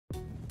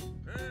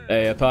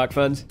Hey PlayARK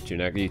fans,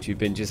 Jonathon YouTube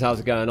binges, how's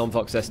it going? I'm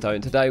Voxesto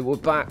and today we're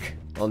back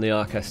on the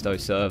Arkesto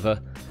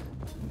server.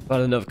 I've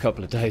had another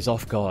couple of days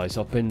off, guys.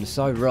 I've been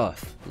so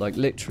rough, like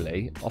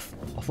literally, I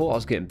thought I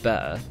was getting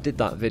better, did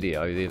that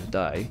video the other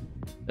day,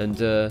 and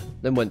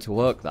then went to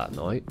work that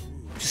night,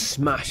 just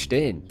smashed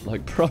in,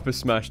 like proper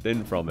smashed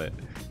in from it.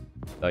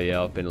 So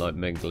yeah, I've been like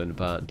mingling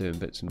about, doing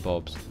bits and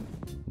bobs,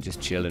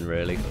 just chilling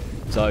really.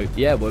 So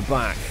yeah, we're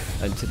back,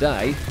 and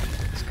today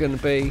it's going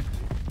to be...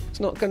 It's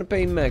not going to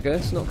be mega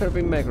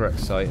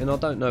exciting. I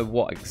don't know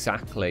what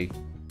exactly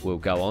will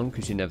go on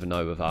because you never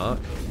know with Ark,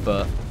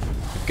 but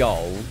the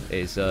goal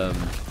is to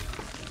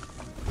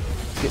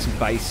get some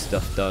base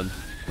stuff done.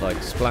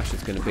 Like Splash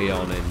is going to be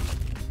on in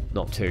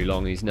not too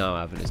long. He's now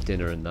having his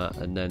dinner and that,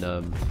 and then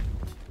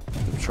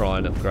we'll try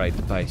and upgrade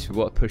the base. We've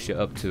got to push it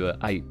up to an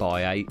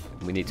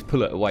 8x8. We need to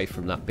pull it away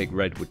from that big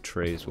redwood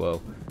tree as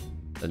well,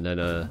 and then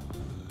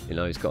you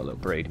know, he's got little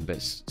breeding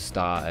bits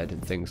started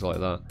and things like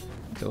that.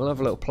 So we'll have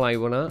a little play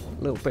with that,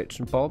 little bits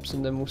and bobs,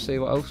 and then we'll see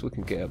what else we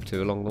can get up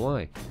to along the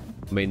way.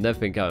 I mean, they've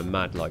been going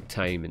mad like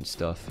taming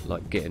stuff,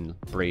 like getting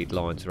breed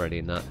lines ready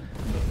and that.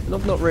 And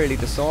I've not really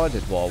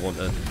decided what I want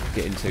to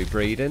get into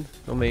breeding.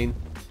 I mean,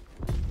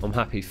 I'm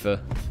happy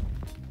for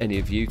any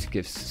of you to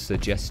give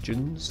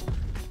suggestions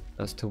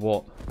as to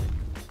what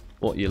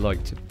you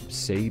like to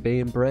see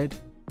being bred.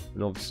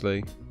 And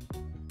obviously,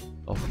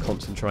 I'll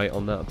concentrate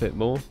on that a bit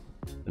more.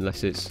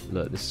 Unless it's,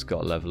 look, this has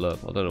got to level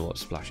up. I don't know what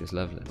Splash is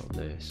leveling on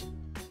this.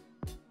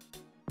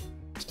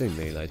 It's doing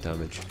melee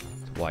damage.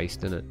 It's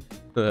waste, isn't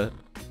it?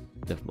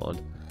 Never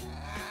mind.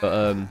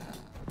 But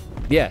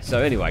yeah, so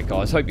anyway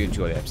guys, hope you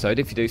enjoyed the episode.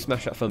 If you do,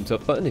 smash that thumbs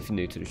up button. If you're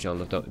new to the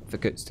channel, don't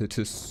forget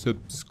to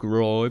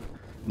subscribe.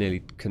 Nearly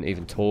couldn't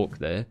even talk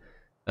there.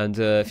 And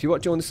if you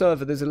want to join the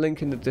server, there's a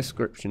link in the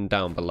description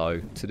down below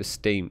to the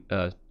Steam,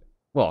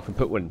 well, I can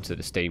put one to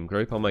the Steam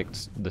group. I'll make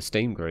the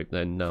Steam group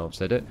then, now I've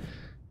said it.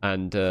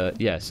 And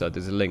yeah, so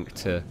there's a link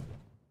to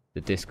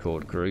the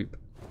Discord group.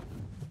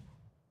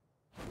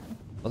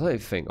 I don't even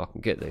think I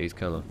can get these,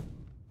 can I?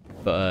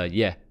 But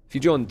yeah, if you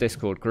join the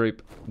Discord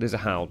group, there's a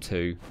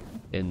how-to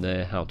in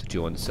there, how to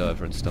join the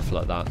server and stuff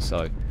like that.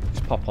 So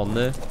just pop on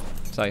there,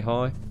 say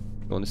hi,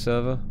 join the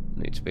server.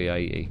 I need to be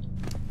 80.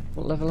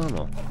 What level am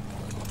I?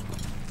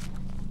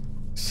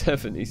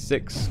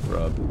 76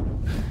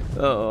 scrub.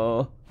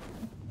 Oh.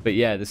 But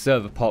yeah, the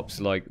server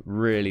pop's like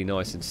really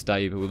nice and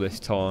stable this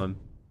time.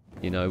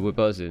 You know, we're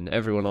buzzing.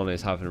 Everyone on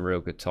is having a real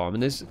good time,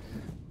 and there's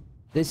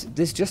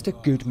just a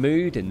good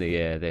mood in the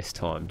air this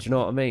time. Do you know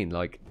what I mean?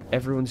 Like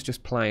everyone's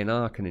just playing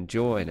Ark and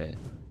enjoying it.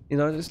 You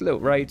know, there's little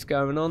raids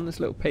going on,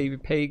 there's little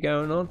PvP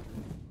going on,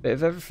 bit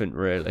of everything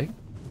really.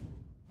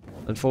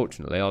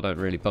 Unfortunately, I don't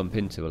really bump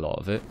into a lot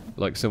of it.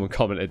 Like someone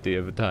commented the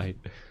other day,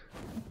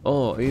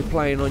 "Oh, are you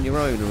playing on your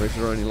own, or is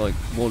there only like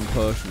one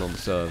person on the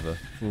server?"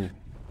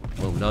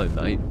 Well, no,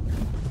 mate.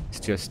 It's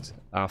just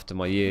after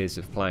my years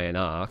of playing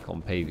Ark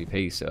on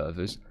PvP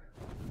servers,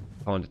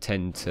 I kind of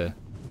tend to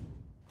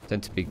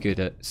be good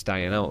at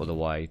staying out of the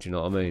way. Do you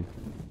know what I mean?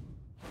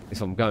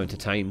 If I'm going to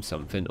tame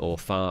something or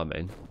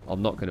farming,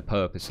 I'm not going to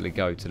purposely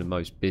go to the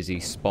most busy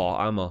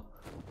spot, am I?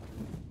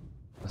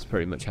 That's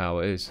pretty much how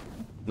it is.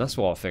 And that's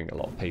why I think a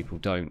lot of people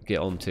don't get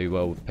on too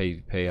well with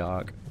PvP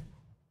Ark.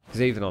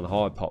 Because even on a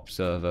high pop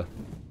server,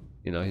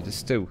 you know, there's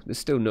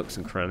still nooks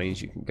and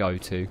crannies you can go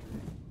to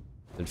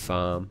and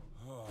farm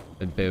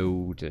and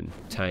build and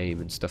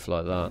tame and stuff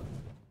like that.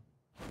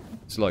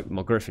 It's like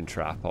my griffin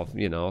trap.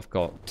 I've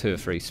got 2 or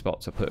 3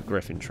 spots I put a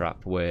griffin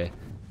trap where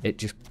it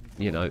just,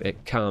 you know,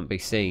 it can't be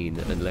seen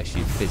unless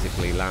you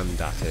physically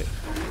land at it.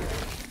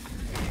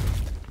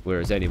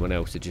 Whereas anyone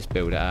else would just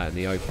build it out in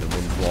the open and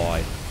wonder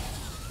why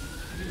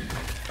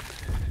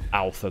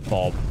Alpha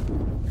Bob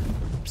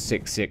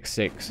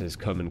 666 has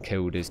come and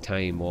killed his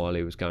tame while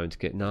he was going to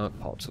get narc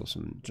pots or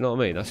something. Do you know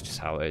what I mean? That's just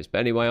how it is. But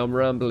anyway, I'm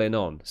rambling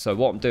on. So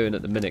what I'm doing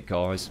at the minute,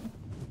 guys,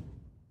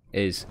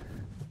 is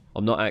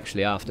I'm not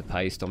actually after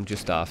paste. I'm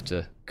just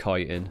after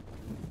kiting.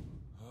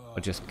 I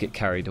just get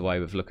carried away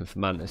with looking for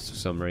mantis for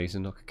some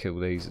reason. I could kill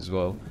these as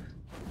well.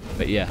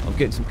 But yeah, I'm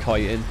getting some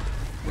kiting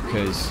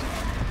because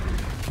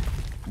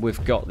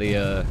we've got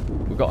a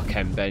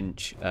chem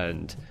bench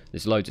and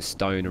there's loads of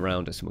stone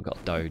around us and we've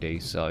got Dodie,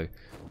 so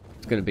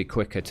it's going to be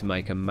quicker to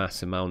make a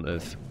mass amount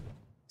of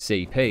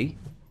CP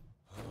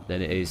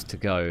than it is to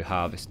go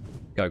grab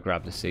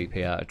the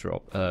CP out of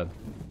drop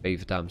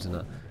beaver dams and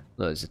that.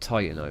 Look, there's a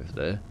Titan over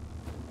there.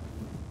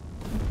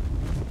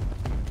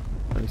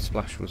 Only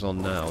Splash was on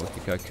now. We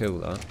could go kill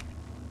that.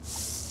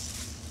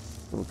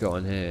 What have we got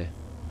in here?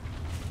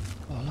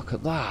 Oh, look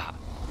at that!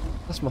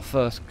 That's my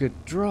first good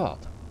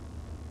drop.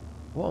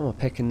 What am I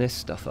picking this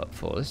stuff up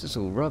for? This is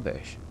all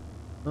rubbish.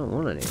 I don't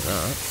want any of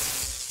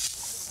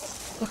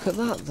that. Look at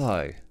that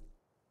though.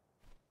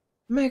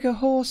 Mega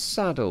horse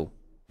saddle.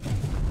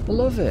 I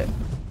love it.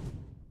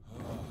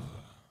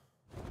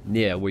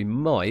 Yeah, we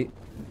might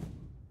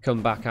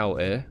come back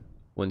out here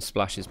when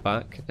Splash is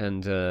back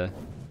and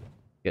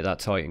get that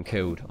Titan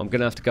killed. I'm going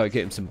to have to go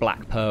get him some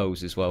black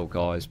pearls as well,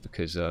 guys,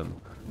 because we'll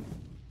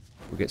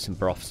get some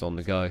broths on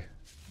the go.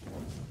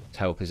 to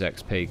help his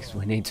XP, because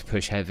we need to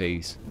push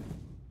heavies.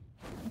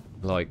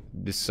 Like,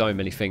 there's so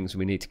many things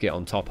we need to get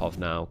on top of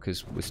now,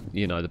 because,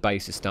 you know, the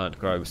base is starting to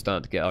grow, we're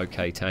starting to get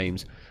okay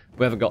tames.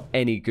 We haven't got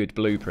any good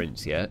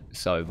blueprints yet,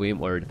 so we ain't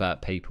worried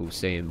about people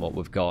seeing what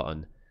we've got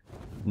and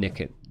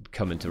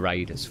coming to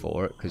raid us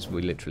for it, because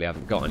we literally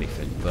haven't got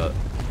anything. But,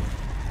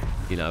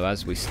 you know,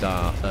 as we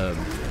start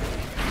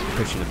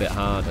pushing a bit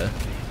harder,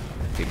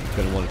 people are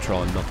going to want to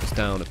try and knock us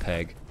down a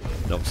peg.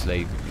 And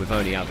obviously, with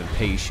only having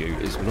pea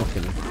shooters, we're not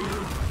going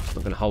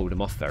to hold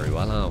them off very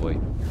well, are we?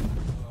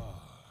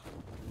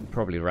 We'll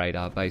probably raid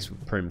our base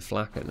with prim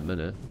flak at the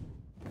minute.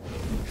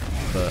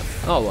 But,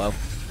 oh well.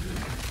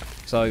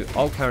 So,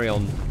 I'll carry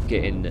on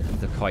getting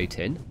the kite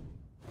in.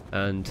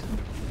 And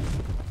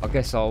I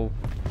guess I'll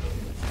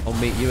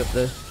meet you at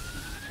the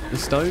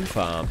stone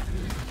farm.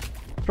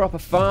 Proper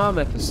farm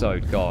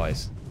episode,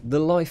 guys. The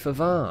life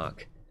of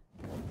Ark.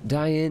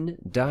 Day in,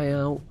 day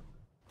out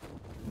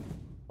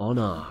on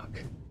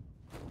Ark.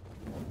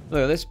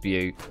 Look at this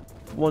beaut.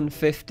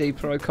 150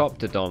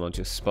 Procoptodon I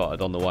just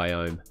spotted on the way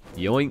home.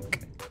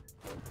 Yoink.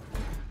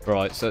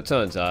 Right, so it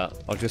turns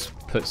out I'll just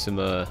put some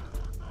of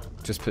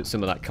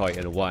that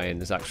chitin away, and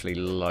there's actually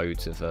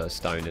loads of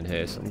stone in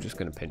here, so I'm just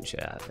going to pinch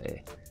it out of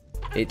here.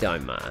 It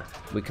don't matter.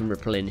 We can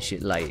replenish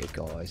it later,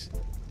 guys.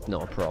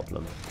 Not a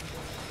problem.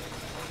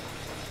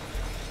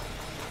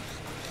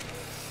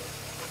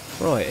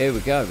 Right, here we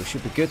go. We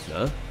should be good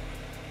now.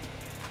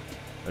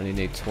 Only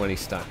need 20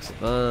 stacks of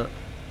that.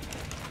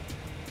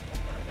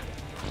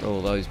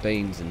 All those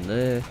beans in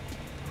there.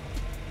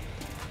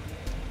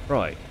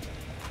 Right.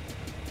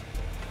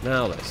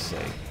 Now let's see.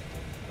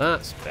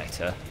 That's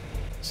better.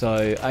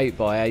 So 8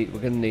 by 8, we're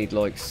going to need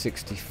like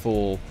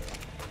 64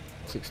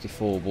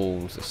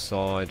 walls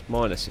aside,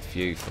 minus a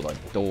few for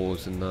like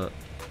doors and that.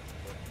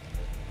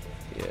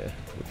 Yeah,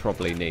 we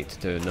probably need to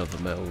do another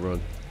metal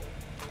run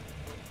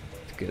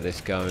to get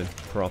this going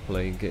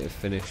properly and get it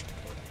finished.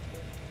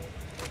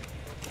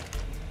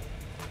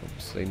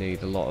 Obviously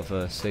need a lot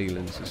of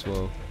ceilings as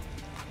well.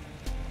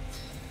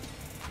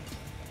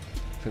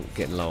 I think we're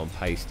getting low on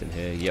paste in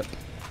here. Yep.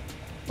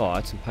 Oh, I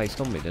had some paste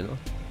on me, didn't I?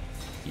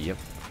 Yep.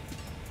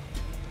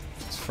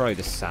 Let's throw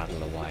the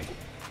saddle away.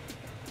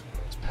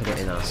 Let's put it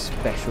in our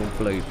special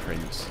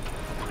blueprints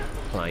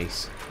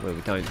place where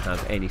we don't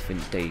have anything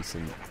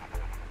decent.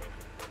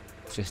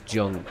 It's just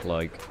junk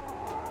like,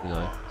 you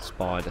know,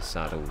 spider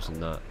saddles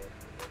and that.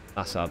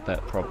 That's our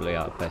probably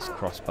our best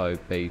crossbow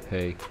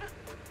BP.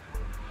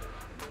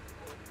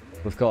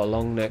 We've got a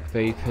long neck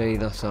BP,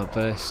 that's our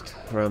best.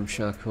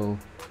 Ramshackle.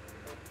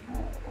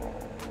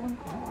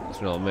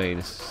 You know what I mean?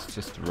 It's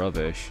just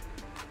rubbish.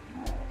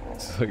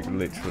 It's like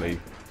literally.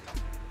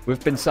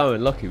 We've been so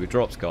unlucky with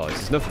drops, guys.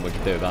 There's nothing we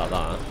can do about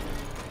that.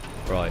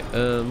 Right,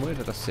 where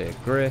did I see it?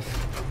 Griff.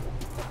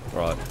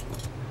 Right.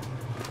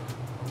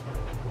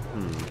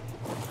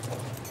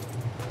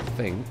 I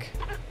think.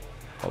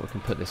 Oh, we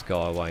can put this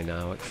guy away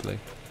now, actually.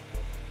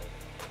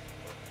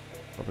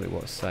 Probably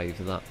want to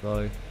save that,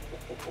 though.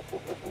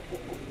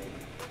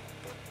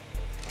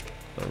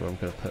 Where I'm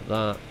going to put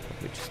that?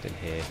 Probably just in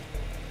here.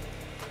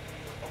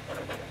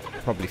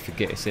 Probably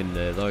forget it's in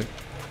there though,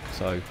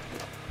 so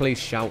please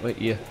shout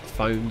at your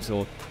phones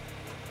or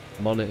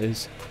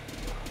monitors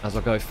as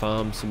I go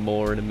farm some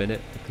more in a minute,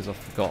 because I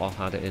forgot I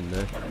had it in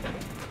there.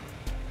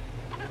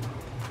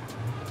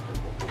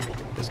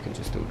 This can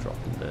just all drop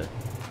in there.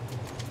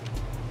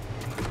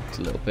 It's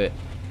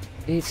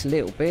a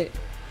little bit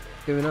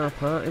doing our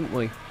part, ain't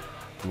we?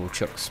 And we'll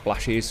chuck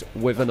splashes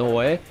with an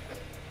oar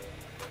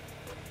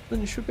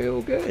and it should be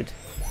all good.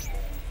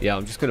 Yeah,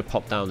 I'm just going to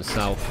pop down the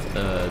south.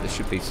 There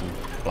should be some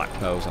black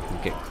pearls I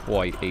can get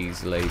quite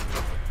easily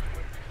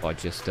by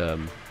just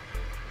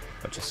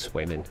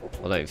swimming.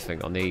 I don't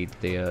think I need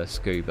the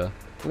scuba.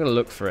 I'm going to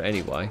look for it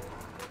anyway.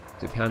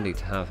 It'd be handy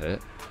to have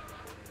it.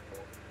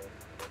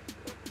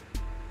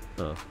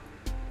 Oh.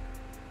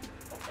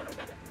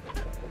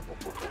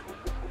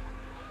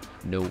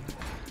 Nope.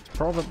 It's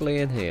probably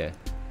in here.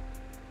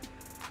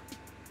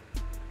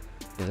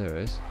 Yeah, there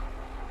is.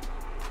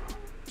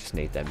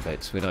 Need them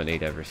bits. We don't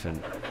need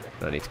everything.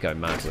 Don't need to go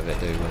mad with it,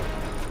 do we?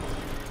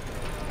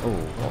 Oh,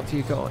 what have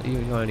you got? You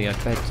only had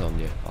beds on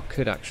you. I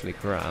could actually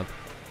grab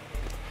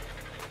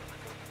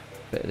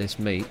a bit of this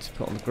meat to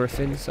put on the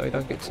griffin so he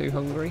don't get too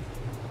hungry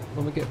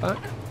when we get back.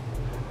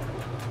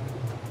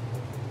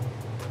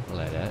 I'll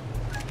let that.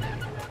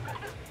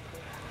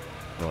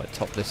 Right,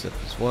 top this up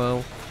as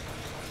well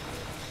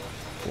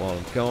while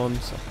I'm gone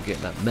so I can get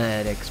that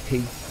mad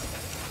XP.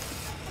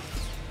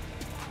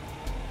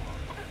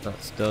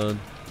 That's done.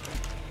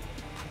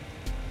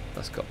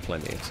 That's got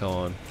plenty of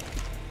time.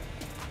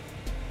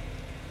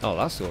 Oh,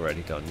 that's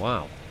already done.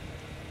 Wow.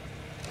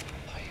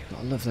 Oh, you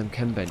gotta love them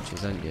chem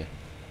benches, ain't you?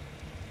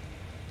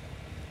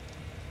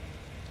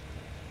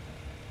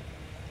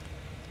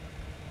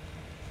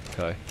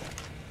 Okay.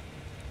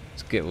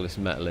 Let's get all this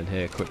metal in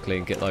here quickly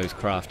and get those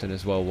crafting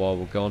as well while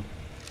we're gone.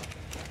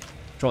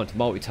 Trying to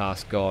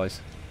multitask,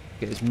 guys.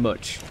 Get as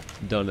much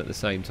done at the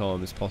same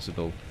time as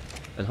possible.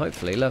 And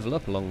hopefully level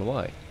up along the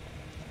way.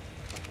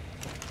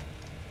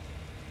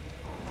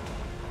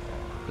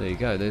 There you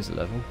go, there's a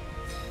level.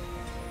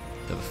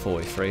 Level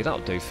 43, that'll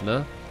do for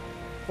now.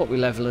 What are we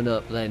levelling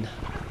up then?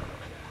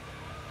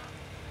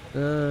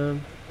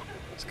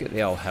 Let's get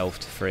the old health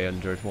to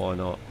 300, why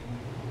not?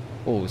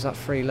 Oh, is that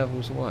 3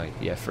 levels away?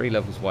 Yeah, 3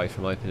 levels away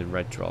from opening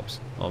red drops.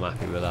 I'm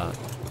happy with that.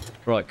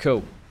 Right,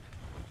 cool.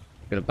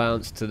 Gonna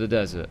bounce to the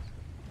desert.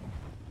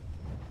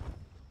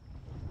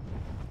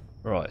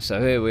 Right,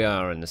 so here we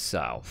are in the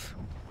south.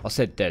 I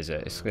said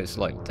desert, it's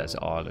like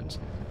desert islands.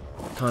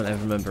 Can't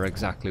ever remember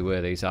exactly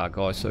where these are,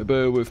 guys, so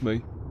bear with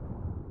me.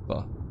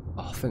 But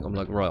oh, I think I'm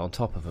like right on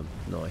top of them.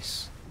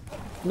 Nice.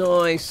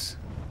 Nice!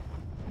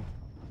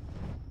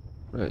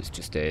 Oh, it's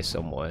just here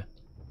somewhere.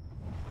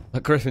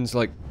 That griffin's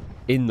like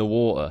in the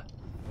water.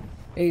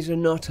 He's a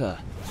nutter.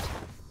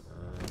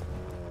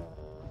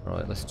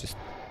 Right, let's just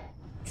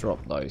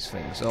drop those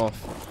things off.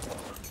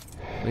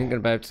 We ain't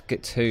gonna be able to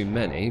get too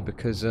many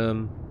because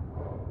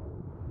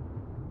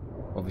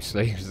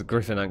obviously the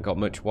griffin ain't got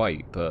much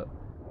weight, but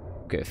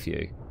we'll get a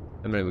few.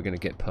 How many we're gonna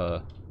get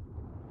per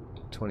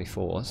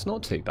 24? That's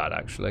not too bad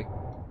actually.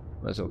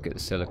 Might as well get the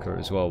silica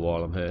as well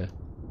while I'm here.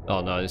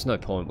 Oh no, there's no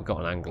point, we've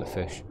got an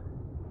anglerfish.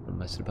 I'm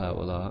messing about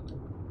with that.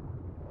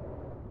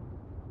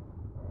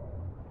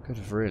 Could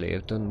have really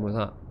have done with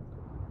that.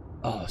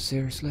 Oh,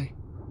 seriously?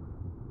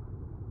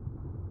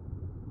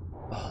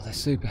 Oh, they're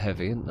super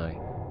heavy, aren't they?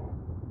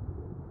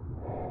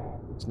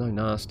 There's no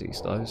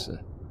nasties though, so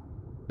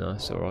no,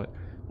 it's alright.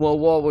 Well,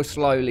 while we're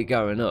slowly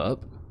going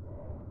up,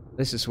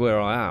 this is where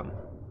I am.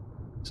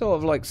 Sort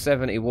of like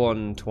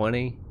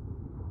 71-20.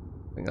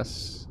 I think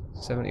that's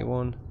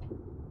 71.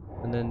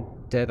 And then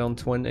dead on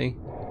 20.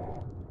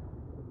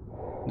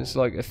 There's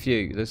like a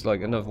few. There's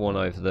like another one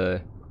over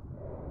there.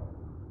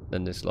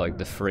 Then there's like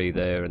the 3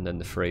 there, and then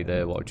the 3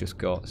 there, what I just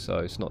got. So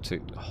it's not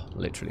too... Oh,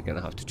 literally going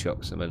to have to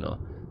chuck some in.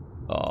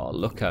 Oh,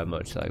 look how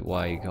much they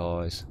weigh,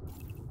 guys.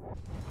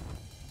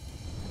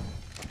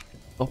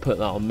 I'll put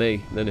that on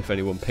me. Then if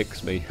anyone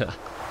picks me, I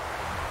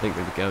think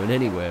they're going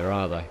anywhere,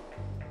 are they?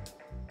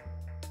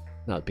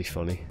 That'd be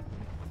funny.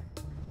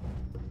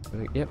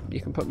 Yep, you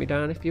can put me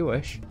down if you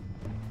wish.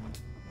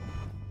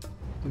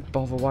 Don't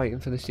bother waiting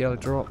for this yellow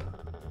drop.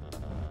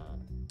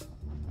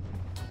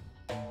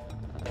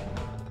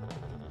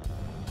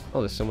 Oh,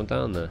 there's someone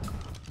down there.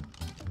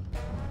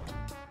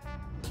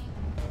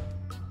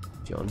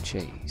 John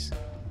Cheese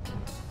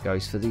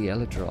goes for the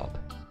yellow drop.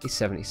 He's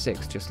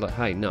 76, just like,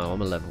 hey, no,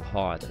 I'm a level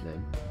higher than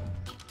him.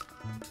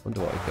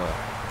 Wonder what he got.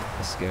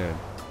 Let's scare him.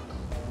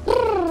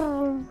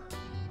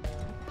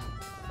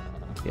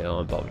 Yeah,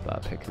 I'm bothered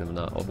about picking him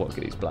that. I want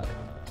to get his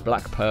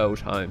black pearls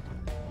home.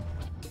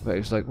 But he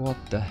was like, what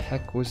the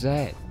heck was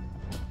that?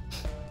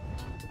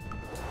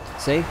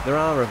 See, there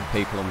are other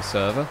people on the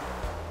server.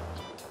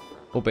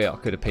 Albeit I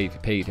could have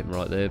PvP'd him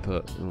right there,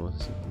 but well,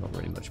 there's not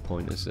really much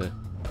point, is there?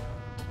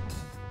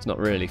 It's not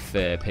really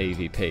fair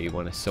PvP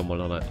when it's someone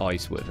on an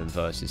ice wyvern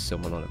versus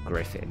someone on a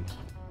griffin.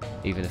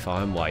 Even if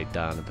I am weighed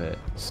down a bit,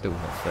 it's still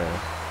not fair.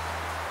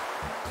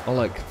 I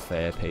like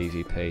fair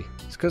PvP.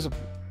 It's because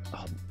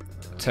I'll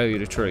tell you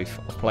the truth,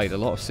 I've played a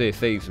lot of Sea of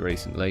Thieves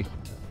recently.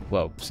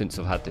 Well, since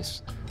I've had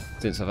this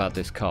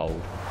cold,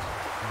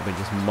 I've been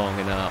just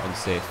monging out on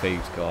Sea of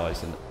Thieves,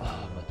 guys, and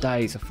oh my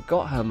days, I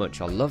forgot how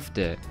much I loved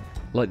it.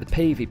 Like, the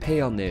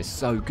PvP on there is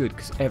so good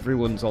because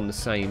everyone's on the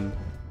same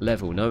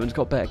level. No one's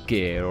got better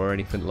gear or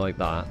anything like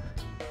that.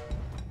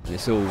 And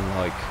it's all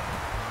like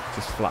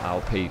just flat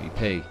out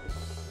PvP.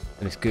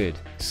 And it's good.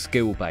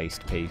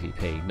 Skill-based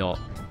PvP, not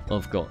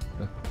I've got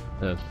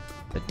a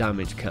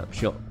damage cap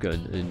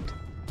shotgun and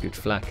good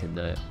flak in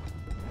there.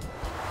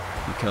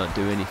 You can't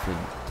do anything.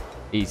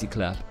 Easy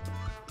clap.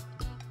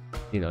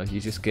 You know,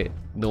 you just get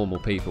normal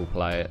people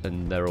play it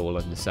and they're all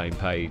on the same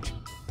page.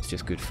 It's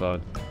just good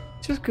fun.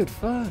 Just good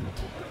fun.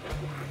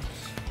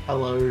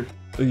 Hello.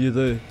 Are you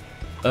there?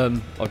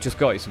 I've just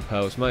got you some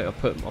pearls, mate. I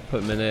put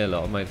them in here,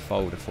 like I made a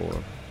folder for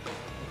them.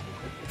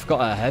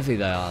 Forgot how heavy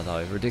they are,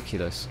 though.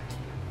 Ridiculous.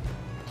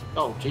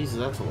 Oh, Jesus,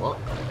 that's a lot.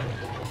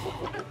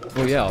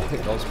 Well, yeah,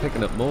 I was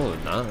picking up more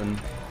than that, and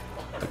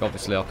like,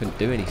 obviously I couldn't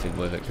do anything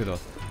with it, could I?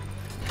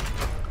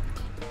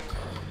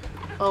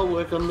 I'll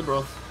work on the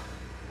broth.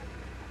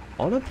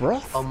 On a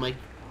broth? I'll make...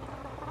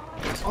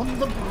 On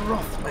the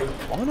broth, mate.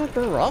 On a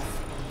broth?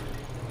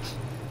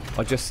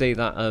 I just see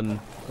that,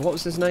 what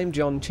was his name?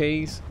 John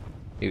Cheese?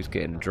 He was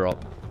getting a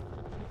drop.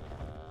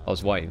 I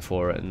was waiting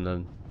for it, and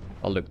then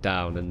I looked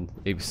down, and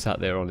he was sat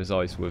there on his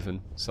ice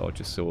wyvern, so I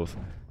just sort of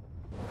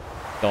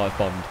dive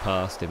bombed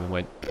past him and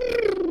went,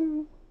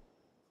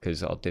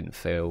 because I didn't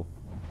feel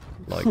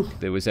like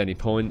there was any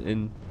point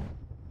in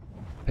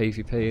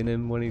PvPing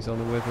him when he's on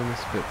a wyvern.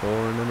 It's a bit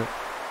boring, isn't it?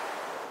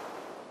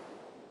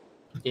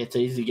 Yeah, it's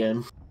an easy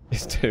game.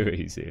 It's too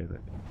easy, isn't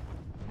it?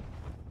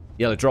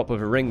 Yellow drop of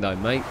a ring, though,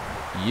 mate.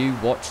 You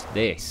watch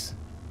this.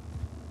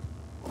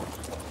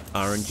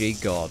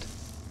 RNG God.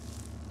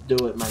 Do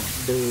it,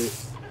 mate. Do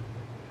it.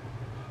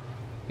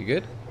 You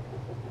good?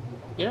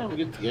 Yeah, I'm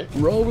good to go.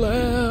 Roll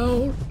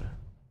out!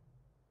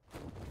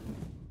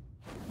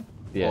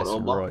 Yes,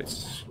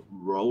 Autobots,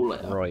 roll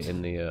out. Right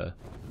in the,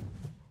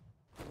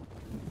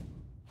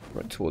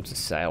 right towards the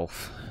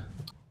south.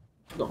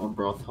 Got my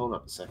broth. Hold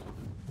up a second.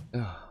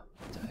 Oh,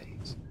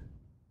 days.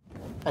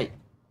 Hey,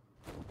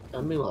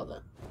 don't be like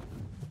that.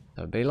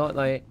 Don't be like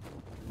that.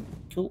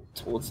 Cool.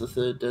 Towards the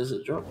third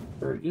desert drop.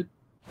 Very good.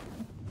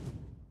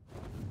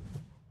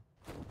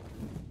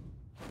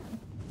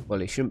 Well,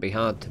 he shouldn't be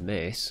hard to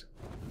miss.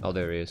 Oh,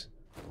 there he is.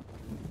 I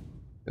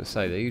was going to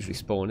say, they usually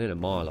spawn in a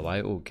mile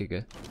away. Oh,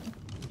 Giga.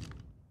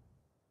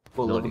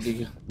 What level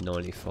Giga?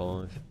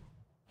 95.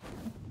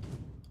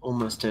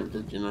 Almost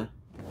tempted, you know.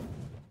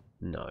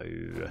 No.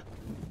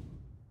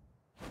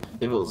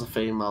 If it was a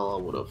female,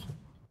 I would have.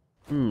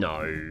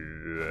 No.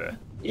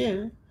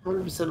 Yeah,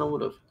 100% I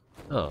would have.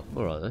 Oh,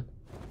 alright then.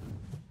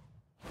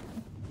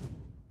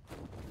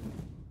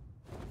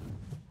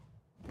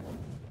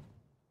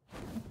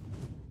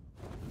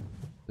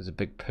 There's a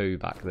big poo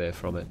back there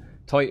from it.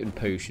 Titan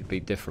poo should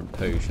be different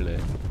poo, shouldn't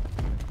it?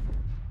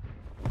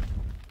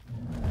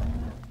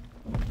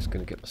 Just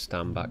gonna get my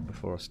stand back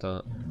before I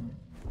start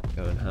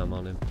going ham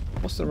on him.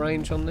 What's the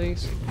range on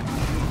these?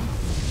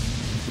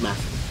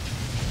 Massive.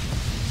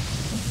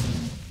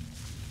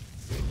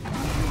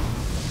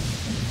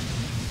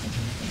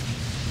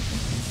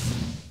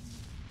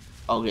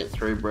 I'll get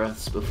 3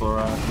 breaths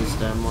before this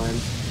damn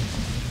lands.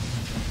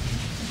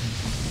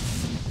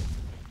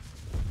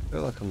 I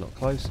feel like I'm not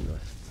close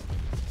enough.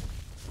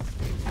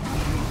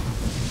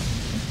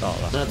 Oh,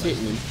 that's No, it's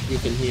hitting him. You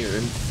can hear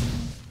him.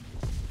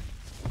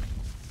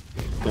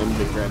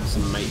 Remember to grab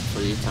some meat for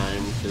your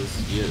time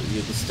because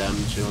you're just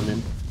damaging on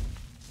him.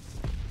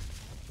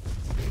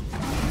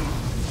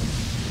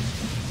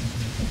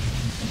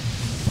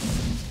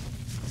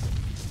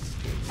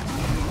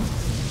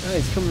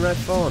 Hey, he's coming right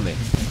for me.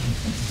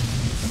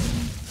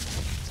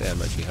 See how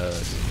much he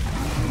hurts.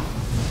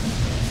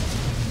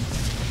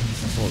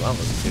 Oh, that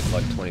was just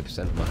like 20%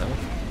 of my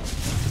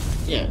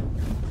health. Yeah.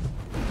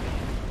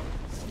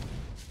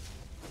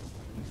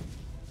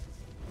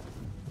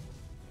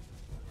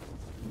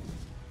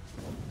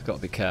 I've got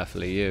to be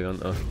careful of you,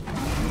 haven't I?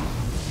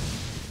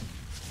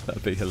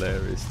 That'd be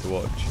hilarious to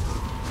watch.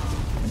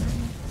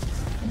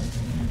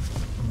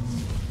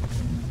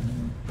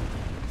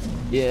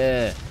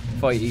 Yeah,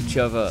 fight each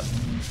other.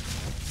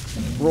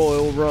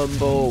 Royal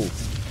Rumble.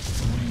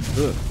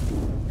 Ugh.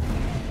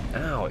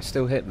 Ow, it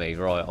still hit me.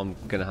 Right, I'm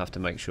gonna have to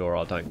make sure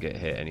I don't get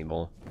hit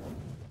anymore.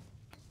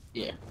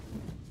 Yeah.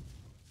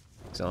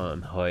 So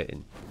I'm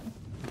hurting.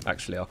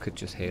 Actually, I could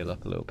just heal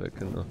up a little bit,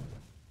 couldn't I?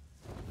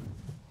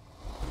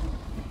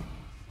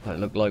 Don't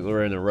look like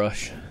we're in a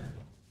rush.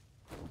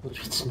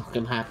 It's not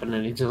gonna happen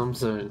anytime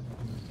soon.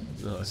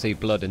 No, I see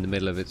blood in the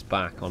middle of its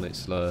back on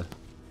its platelets.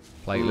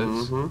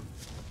 Mm-hmm.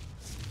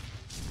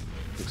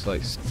 Looks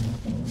like it's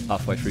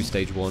halfway through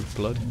stage 1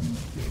 blood.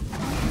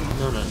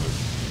 No.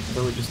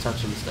 So we're just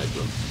touching stage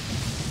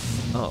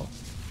 1. Oh.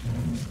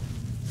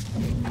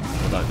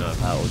 I don't know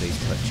about all these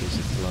touches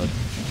of blood.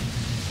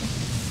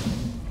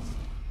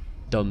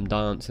 Dumb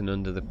dancing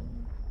under the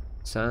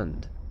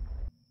sand.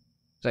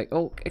 It's like,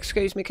 oh,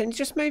 excuse me, can you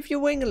just move your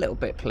wing a little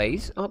bit,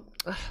 please? Oh,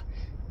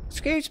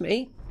 excuse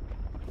me.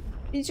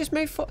 Can you just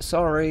move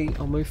sorry,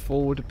 I'll move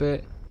forward a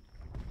bit.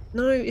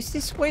 No, is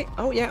this way?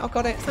 Oh, yeah, I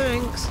got it,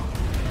 thanks.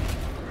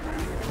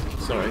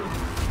 Sorry.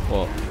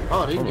 What?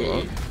 Oh, I didn't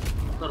get you.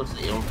 Not a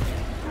seal.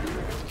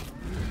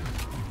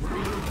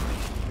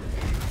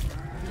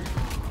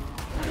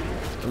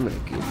 I'm gonna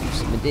give you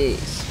some of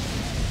this.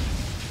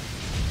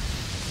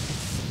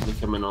 You're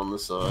coming on the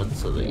side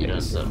so that you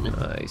don't hurt me.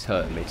 He's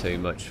hurting me too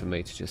much for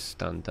me to just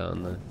stand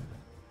down there.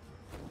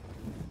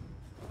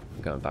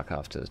 I'm going back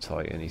after the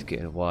Titan, he's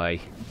getting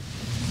away.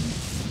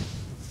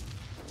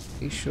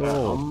 Are you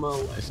sure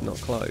it's not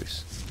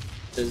close?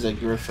 There's a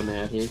griffin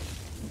out here.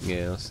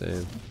 Yeah, I see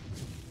him.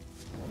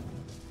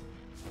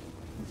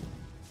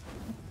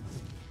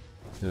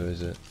 Who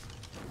is it?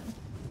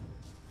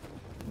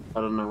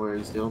 I don't know where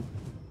he's going.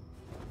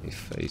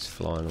 He's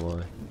flying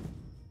away.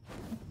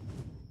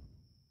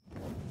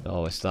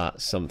 Oh, it's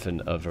that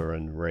something other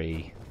than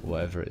Re,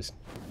 whatever it is.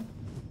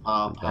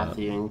 Ah,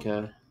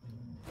 Pathienko.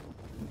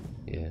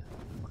 Yeah,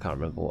 I can't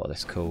remember what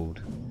it's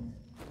called.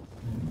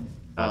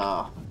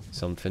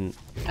 Something.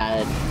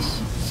 Add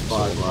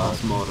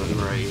Spyglass Modern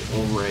Re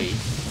or Re.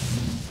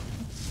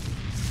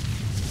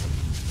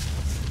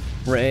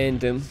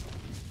 Random.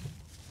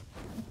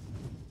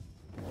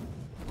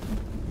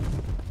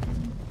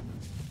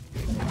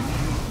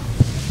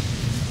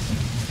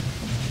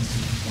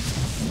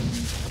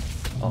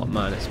 Oh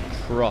man, it's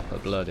proper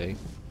bloody.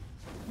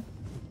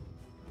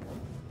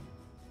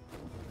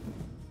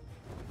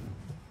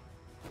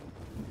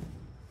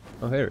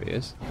 Oh, here he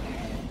is.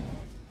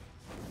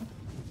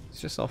 It's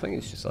just, I think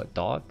it's just like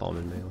dive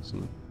bombing me or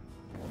something.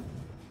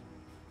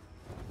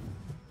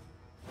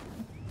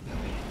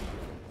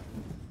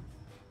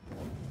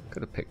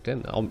 Could have picked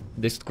him.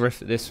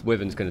 This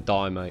wyvern's gonna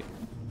die, mate.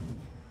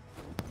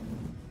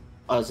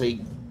 Oh, is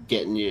he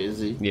getting you, is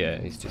he? Yeah,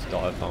 he's just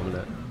dive bombing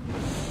it.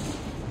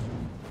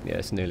 Yeah,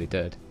 it's nearly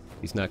dead.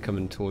 He's now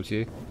coming towards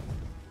you.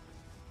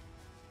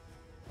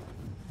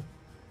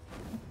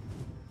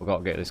 I've got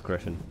to get this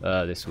griffin.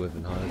 This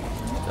wyvern home.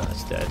 No,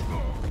 it's dead.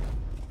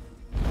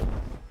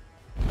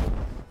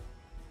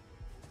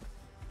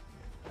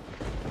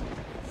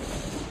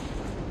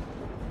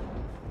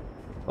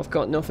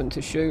 got nothing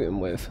to shoot him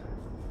with.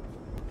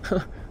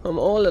 I'm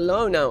all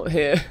alone out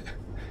here.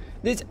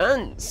 There's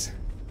ants.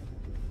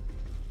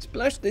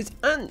 Splash, there's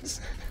ants.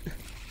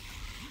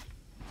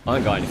 I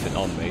ain't got anything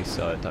on me,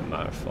 so it don't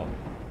matter if I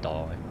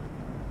die.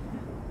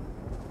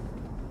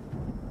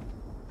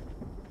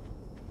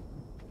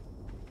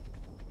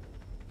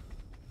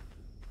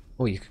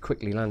 Oh, you could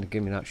quickly land and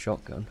give me that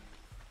shotgun.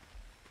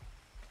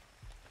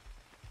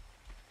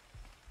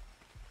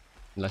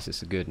 Unless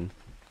it's a good one.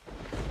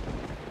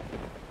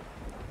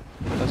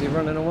 How's he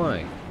running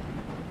away?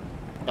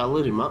 I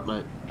lit him up,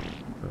 mate.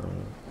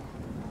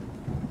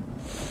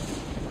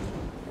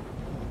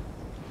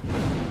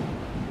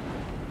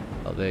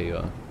 Oh, there you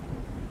are.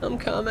 I'm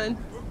coming.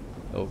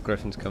 Oh,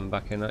 Griffin's coming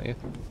back in at you.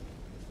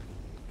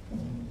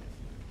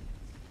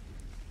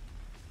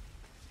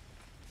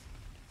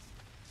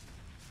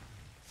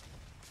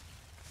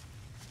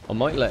 I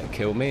might let it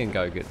kill me and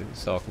go get it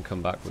so I can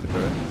come back with the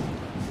Griff.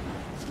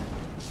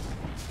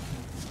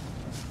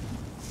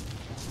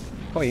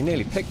 Oh, you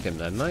nearly picked him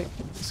then, mate.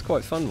 It's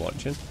quite fun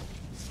watching.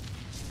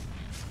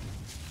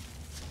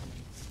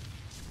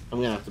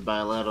 I'm gonna have to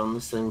bail out on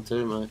this thing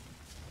too, mate.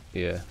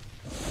 Yeah.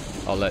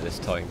 I'll let this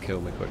Titan kill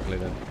me quickly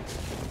then.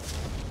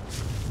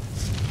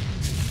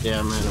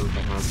 Yeah, man, I'm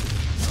behind.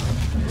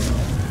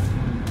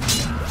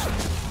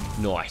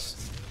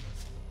 Nice.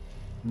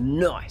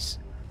 Nice.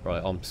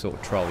 Right, I'm sort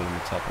of trolling the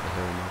top of the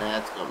hill now.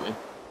 That's got me.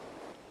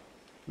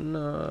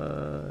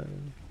 No.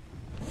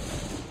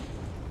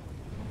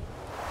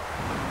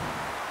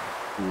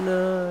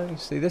 No.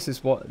 See, this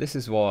is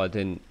why I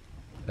didn't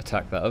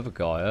attack that other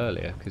guy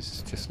earlier, because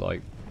it's just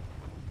like,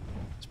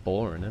 it's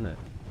boring, isn't it?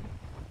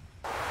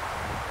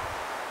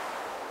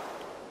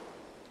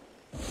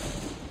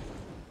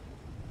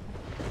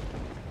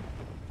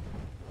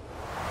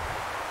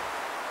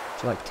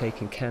 It's like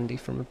taking candy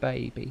from a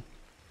baby.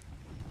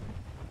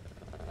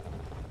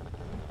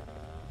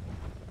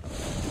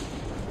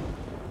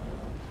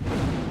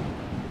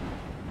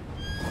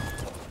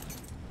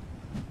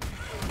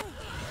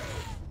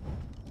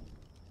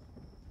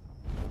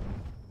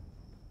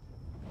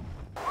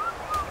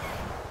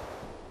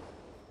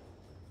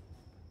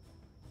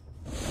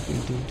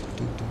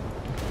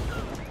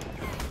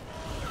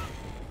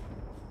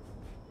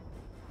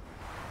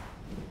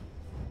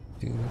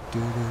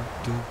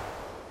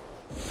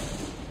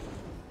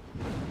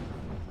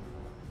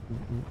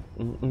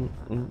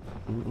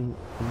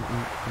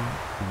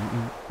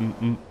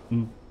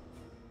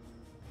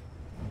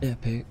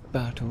 Epic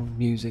battle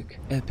music,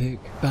 epic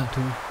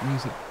battle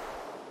music.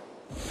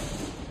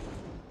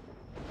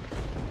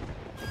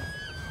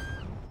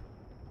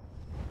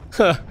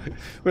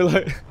 We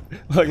like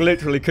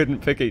literally couldn't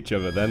pick each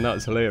other then,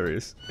 that's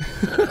hilarious.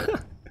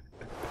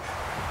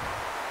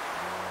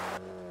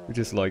 We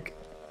just like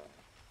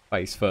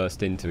face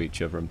first into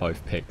each other and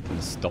both picked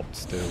and stopped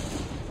still.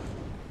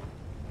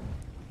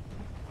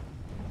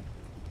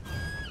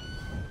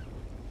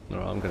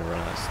 Alright, I'm gonna run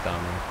out of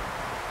stamina.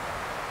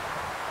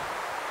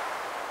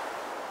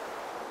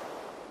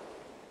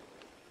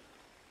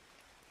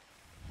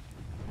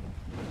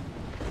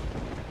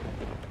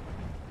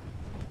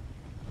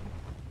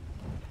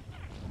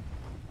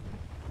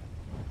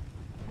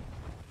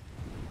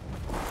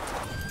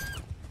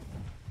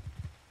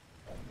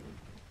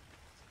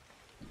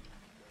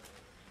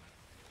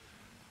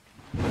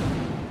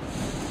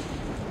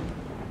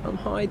 I'm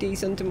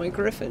Heidi's under my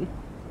griffin.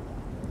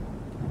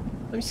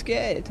 I'm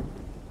scared.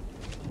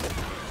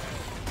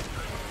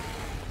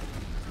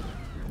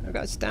 I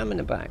got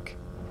stamina back.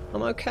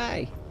 I'm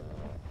okay.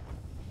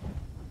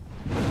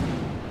 Do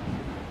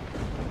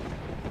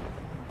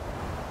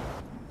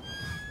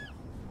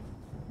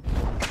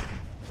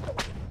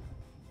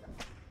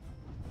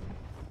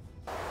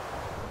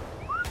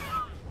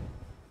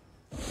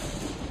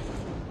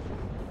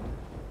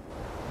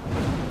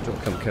you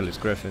want to come kill his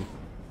griffin?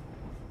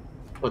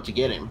 What, to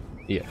get him?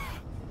 Yeah.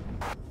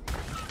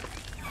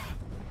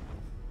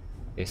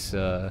 It's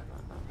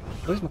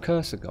where's my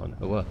cursor gone?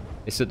 Oh well.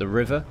 It's at the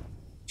river,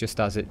 just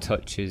as it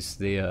touches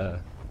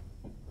the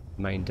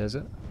main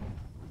desert.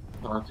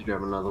 I'll have to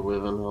grab another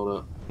wyvern, hold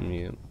up.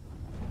 Yeah.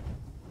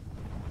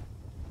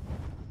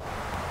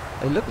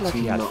 They look like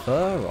he had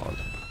fur on.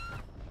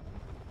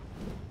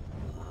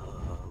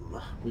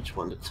 Which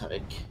one to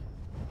take?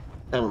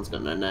 That one's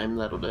got no name,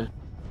 that'll do.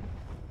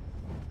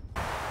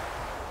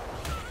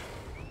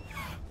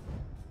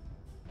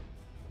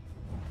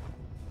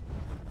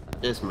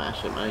 Just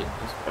mash it, mate.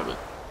 Just grab it.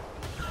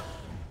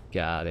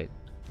 Got it.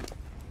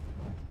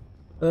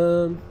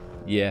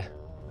 Yeah.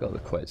 Got the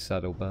quet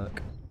saddle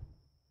back.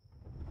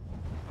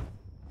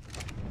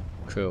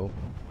 Cool.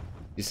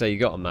 You say you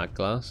got a mag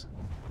glass?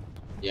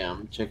 Yeah,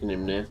 I'm checking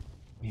him now.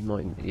 He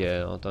might.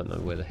 Yeah, I don't know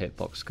where the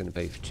hitbox is going to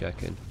be for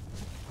checking.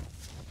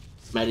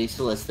 Mate, he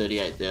still has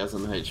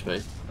 38,000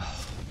 HP.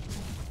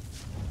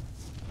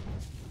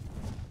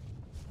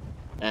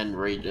 And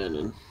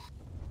regening.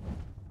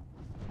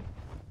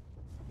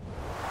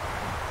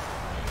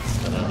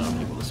 I don't know if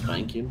you want to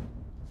spank him.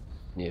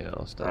 Yeah,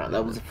 I'll start. Alright,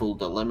 that was a full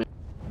dilemma.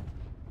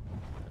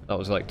 That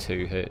was like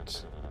 2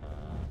 hits.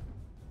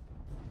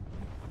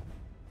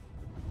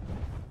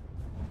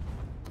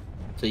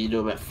 So you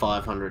do about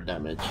 500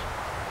 damage.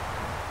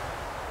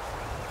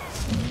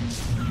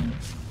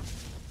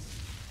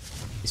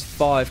 It's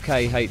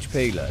 5k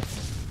HP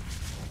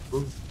left.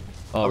 Mm.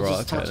 Oh, I was right,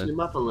 just okay touching then. him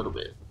up a little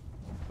bit.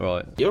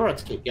 Right. You're right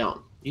to keep going.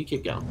 You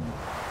keep going.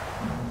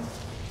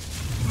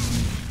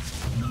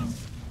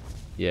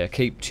 Yeah,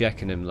 keep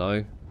checking him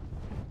though.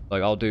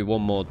 Like, I'll do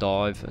one more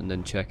dive and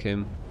then check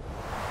him.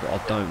 But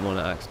I don't want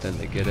to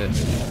accidentally get it.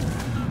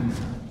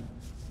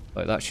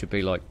 Like, that should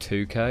be like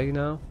 2k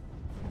now.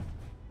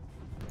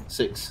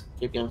 6.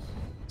 Keep going.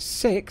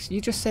 6? You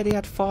just said he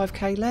had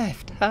 5k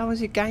left. How has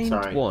he gained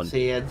Sorry. one? So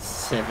he had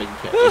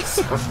 7k.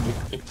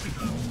 Sorry.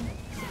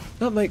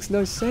 That makes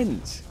no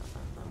sense.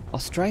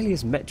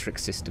 Australia's metric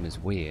system is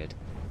weird.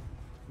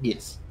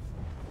 Yes.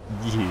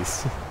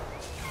 Yes.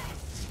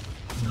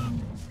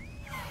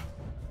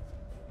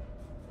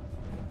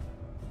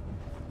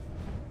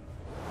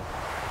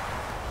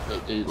 They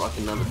do like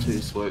another 2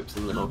 swoops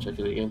and then I'll check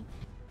it again.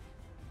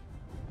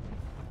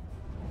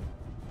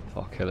 If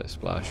I kill it,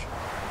 Splash,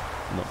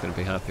 I'm not going to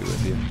be happy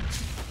with you.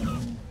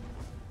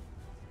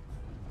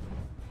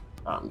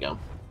 Alright, I'm going.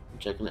 I'm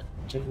checking it.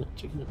 Checking it.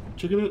 Checking it.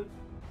 Checking it.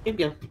 Keep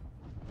going.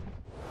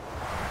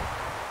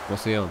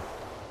 What's he on?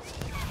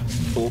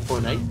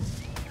 4.8.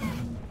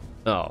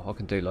 Oh, I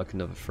can do like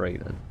another 3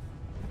 then.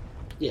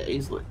 Yeah,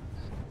 easily.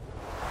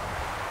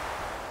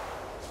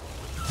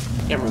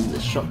 Yeah, remember the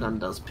shotgun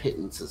does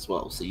pittance as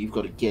well, so you've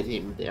got to get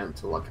him down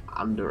to like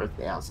under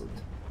 1,000.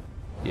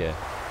 Yeah.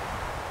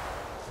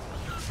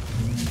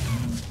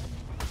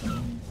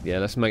 Yeah,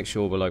 let's make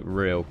sure we're like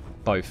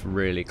both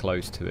really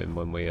close to him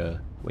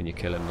when you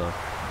kill him though.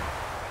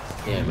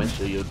 Yeah, make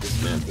sure you're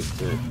dismounted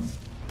too.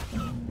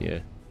 Yeah.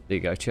 There you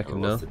go, check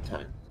him now. What's the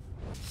tone?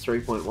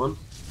 3.1.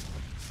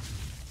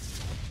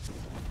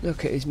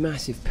 Look at his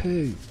massive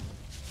poo.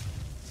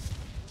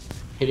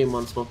 Hit him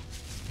once more.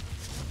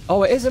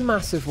 Oh, it is a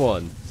massive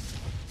one.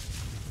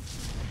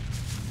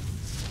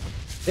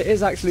 It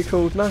is actually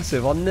called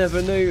massive. I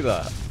never knew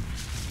that.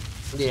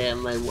 Yeah,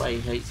 and they weigh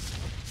heat.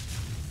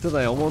 Do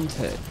they? I want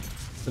it.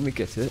 Let me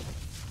get it.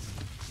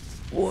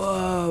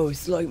 Whoa,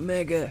 it's like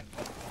mega.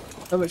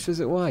 How much does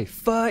it weigh?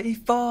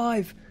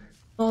 35!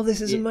 Oh,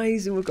 this is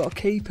amazing. We've got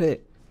to keep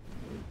it.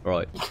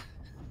 Right.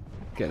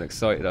 Getting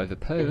excited over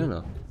poo, isn't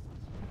I?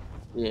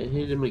 Yeah,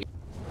 hit him again.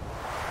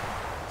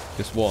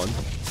 Just one.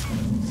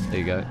 There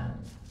you go.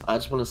 I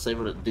just want to see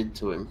what it did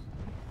to him.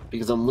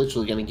 Because I'm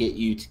literally going to get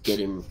you to get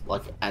him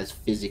like as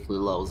physically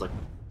low as like...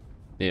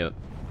 Yeah.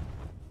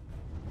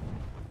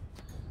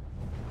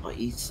 Oh,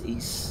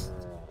 he's...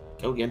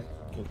 Go again.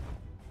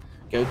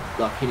 Go,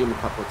 like, hit him a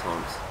couple of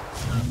times.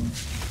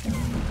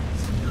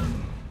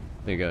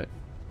 There you go.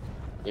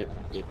 Yep,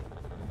 yep.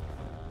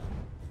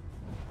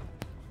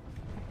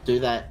 Do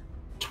that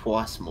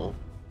twice more.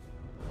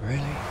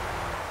 Really?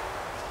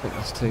 I think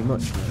that's too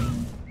much,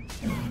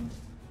 man.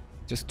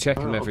 Just check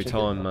him every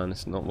time, man.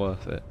 It's not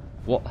worth it.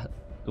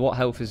 What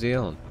health is he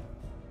on?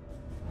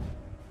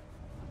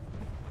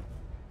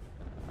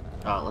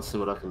 Alright, let's see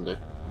what I can do.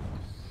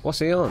 What's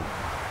he on?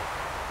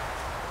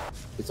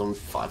 He's on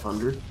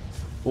 500.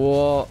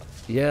 What?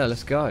 Yeah,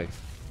 let's go.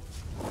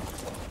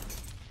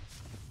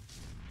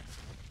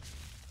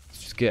 Let's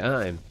just get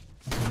at him.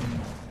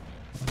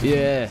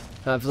 Yeah,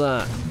 have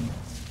that.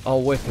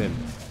 I'll whip him.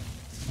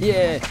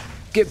 Yeah,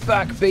 get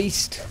back,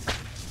 beast.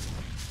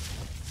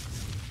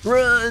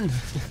 Run!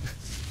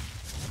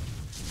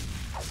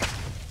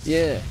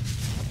 Yeah.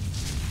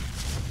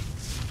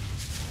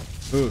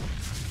 Ooh.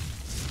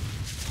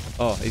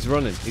 Oh, he's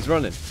running. He's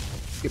running.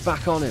 Get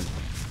back on him.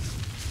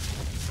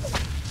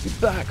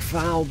 Get back,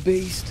 foul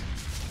beast.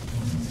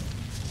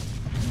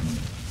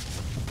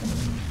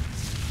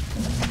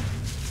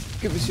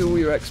 Give us all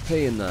your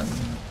XP in that.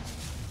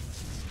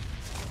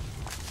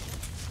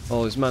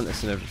 Oh, there's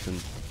mantis and everything.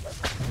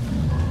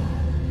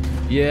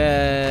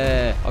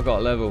 Yeah, I got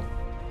a level.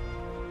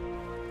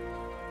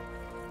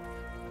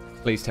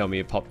 Please tell me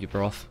you popped your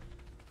broth.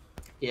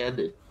 Yeah, I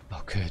did.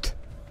 Oh, good.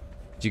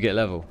 Did you get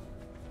level?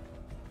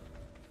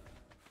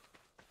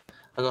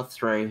 I got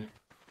 3.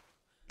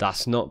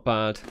 That's not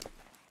bad.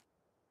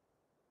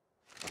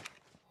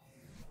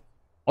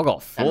 I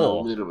got And a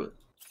 4. little bit.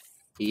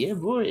 Yeah,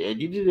 boy,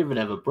 and you didn't even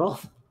have a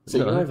broth. So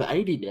No. you're over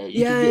 80 now.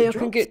 Yay, I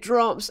can get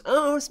drops.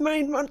 Oh, it's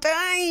made my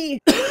day.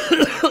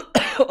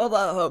 Oh,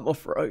 that hurt my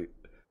throat.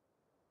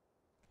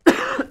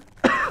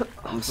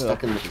 I'm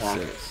stuck in the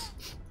carcass.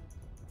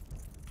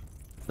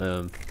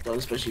 Don't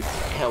especially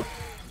help.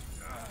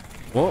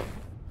 What?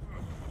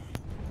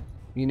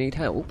 You need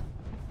help?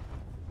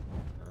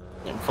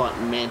 I'm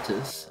fighting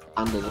mantis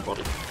under the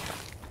body.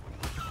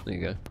 There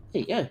you go.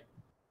 There you go.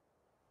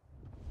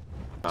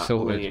 Right,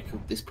 Sorted. I'm gonna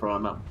cook this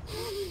prime up.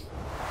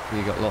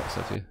 You got lots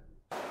of you.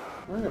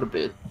 I got a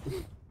bit.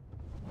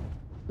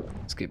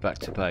 Let's get back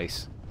to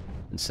base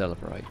and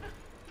celebrate.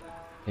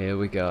 Here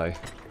we go.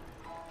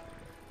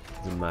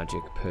 The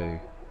magic poo.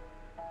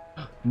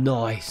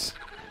 Nice.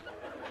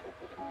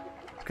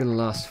 It's gonna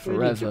last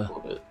forever.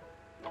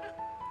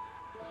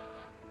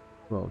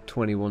 Well,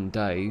 21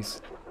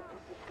 days.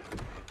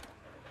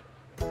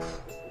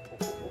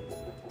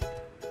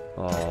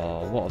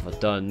 Oh, what have I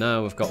done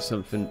now? We've got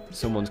something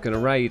someone's going to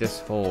raid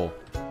us for.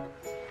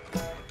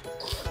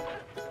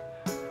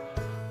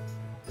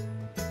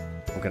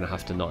 I'm going to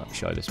have to not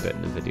show this bit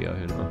in the video,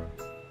 you know.